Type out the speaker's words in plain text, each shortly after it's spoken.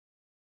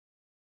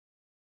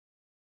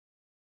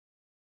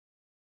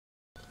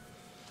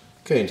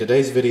Okay, in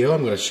today's video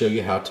I'm going to show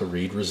you how to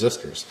read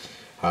resistors,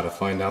 how to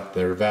find out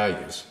their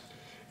values.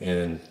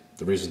 And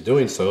the reason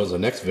doing so is the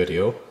next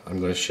video I'm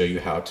going to show you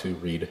how to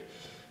read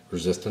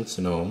resistance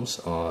in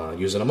ohms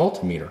using a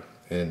multimeter.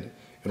 And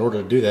in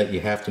order to do that you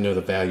have to know the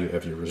value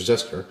of your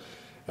resistor,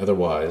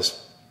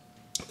 otherwise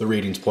the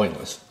reading's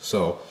pointless.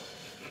 So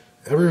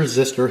every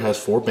resistor has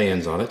 4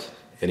 bands on it,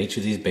 and each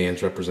of these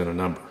bands represent a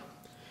number.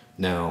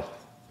 Now,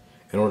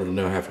 in order to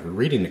know how you're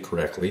reading it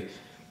correctly,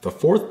 the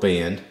 4th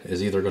band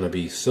is either going to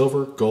be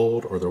silver,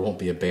 gold, or there won't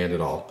be a band at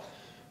all.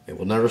 It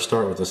will never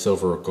start with a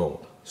silver or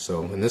gold.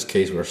 So in this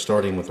case we're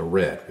starting with a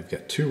red. We've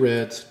got 2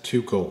 reds,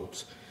 2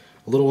 golds.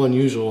 A little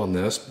unusual on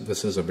this.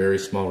 This is a very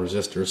small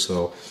resistor,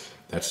 so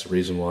that's the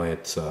reason why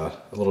it's a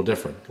little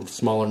different, a little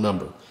smaller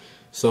number.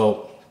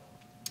 So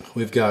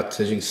we've got,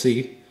 as you can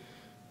see,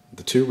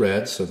 the 2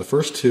 reds. So the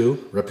first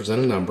 2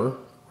 represent a number.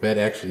 Red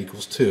actually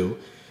equals 2,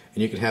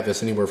 and you can have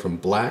this anywhere from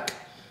black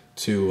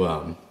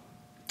to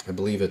I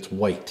believe it's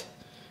white,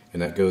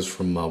 and that goes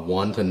from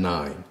 1 to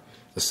 9.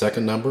 The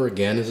second number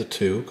again is a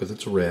 2 because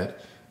it's red.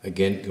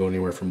 Again, go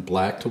anywhere from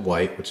black to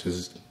white, which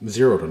is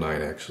 0 to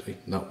 9 actually,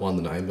 not 1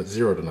 to 9, but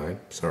 0 to 9,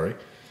 sorry.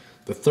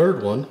 The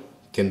third one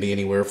can be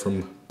anywhere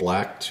from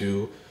black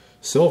to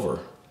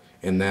silver,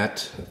 and that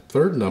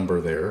third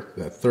number there,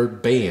 that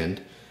third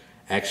band,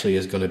 actually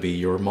is going to be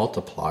your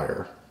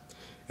multiplier.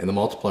 And the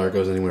multiplier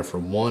goes anywhere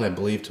from 1, I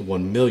believe, to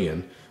 1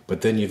 million,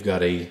 but then you've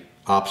got a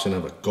option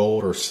of a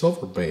gold or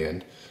silver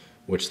band,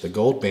 which the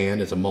gold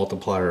band is a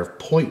multiplier of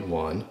 0.1,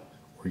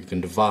 where you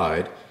can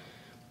divide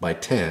by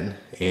 10,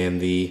 and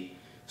the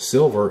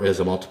silver is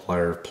a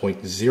multiplier of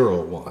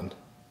 0.01.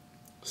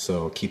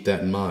 So keep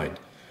that in mind.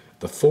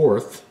 The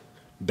 4th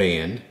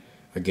band,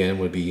 again,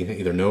 would be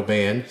either no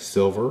band,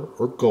 silver,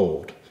 or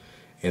gold,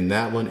 and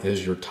that one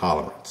is your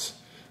tolerance.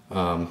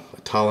 A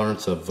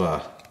tolerance of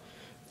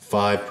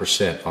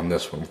 5% on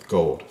this one with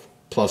gold,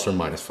 plus or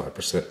minus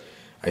 5%.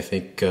 I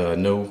think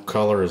no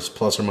color is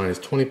plus or minus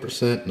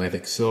 20%, and I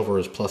think silver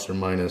is plus or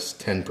minus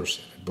 10%,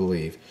 I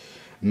believe.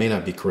 May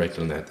not be correct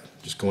on that,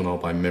 just going all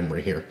by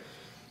memory here.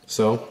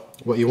 So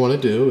what you want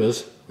to do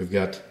is, we've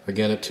got,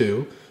 again, a 2,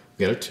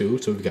 we've got a 2,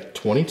 so we've got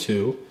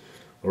 22.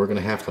 We're going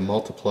to have to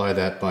multiply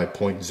that by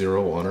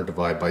 0.01 or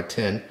divide by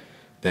 10.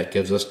 That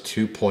gives us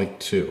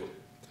 2.2.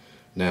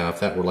 Now,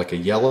 if that were like a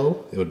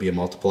yellow, it would be a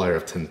multiplier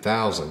of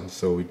 10,000.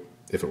 So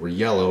if it were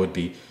yellow, it would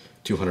be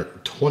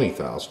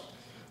 220,000.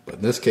 But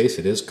in this case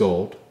it is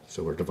gold,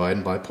 so we're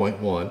dividing by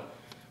 0.1.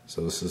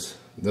 So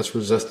this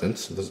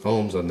resistance, this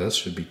ohms on this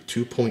should be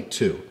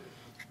 2.2.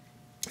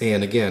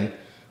 And again,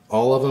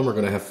 all of them are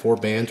going to have 4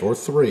 bands, or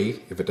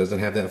 3. If it doesn't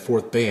have that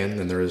 4th band,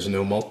 then there is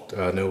no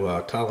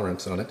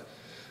tolerance on it.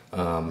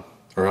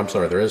 Or I'm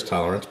sorry, there is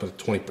tolerance, but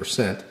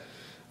 20%.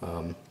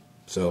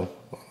 So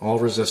all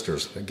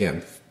resistors,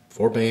 again,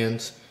 4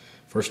 bands.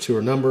 First 2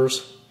 are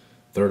numbers.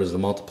 3rd is the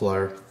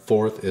multiplier.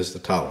 4th is the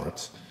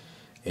tolerance.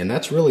 And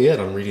that's really it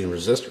on reading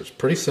resistors.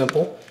 Pretty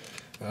simple.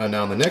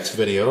 Now in the next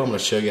video I'm going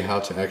to show you how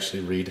to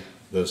actually read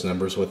those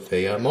numbers with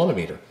a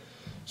multimeter.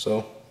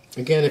 So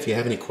again, if you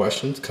have any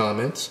questions,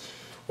 comments,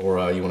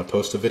 or you want to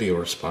post a video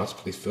response,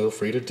 please feel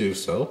free to do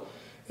so.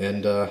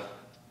 And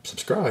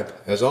subscribe.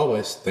 As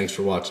always, thanks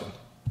for watching.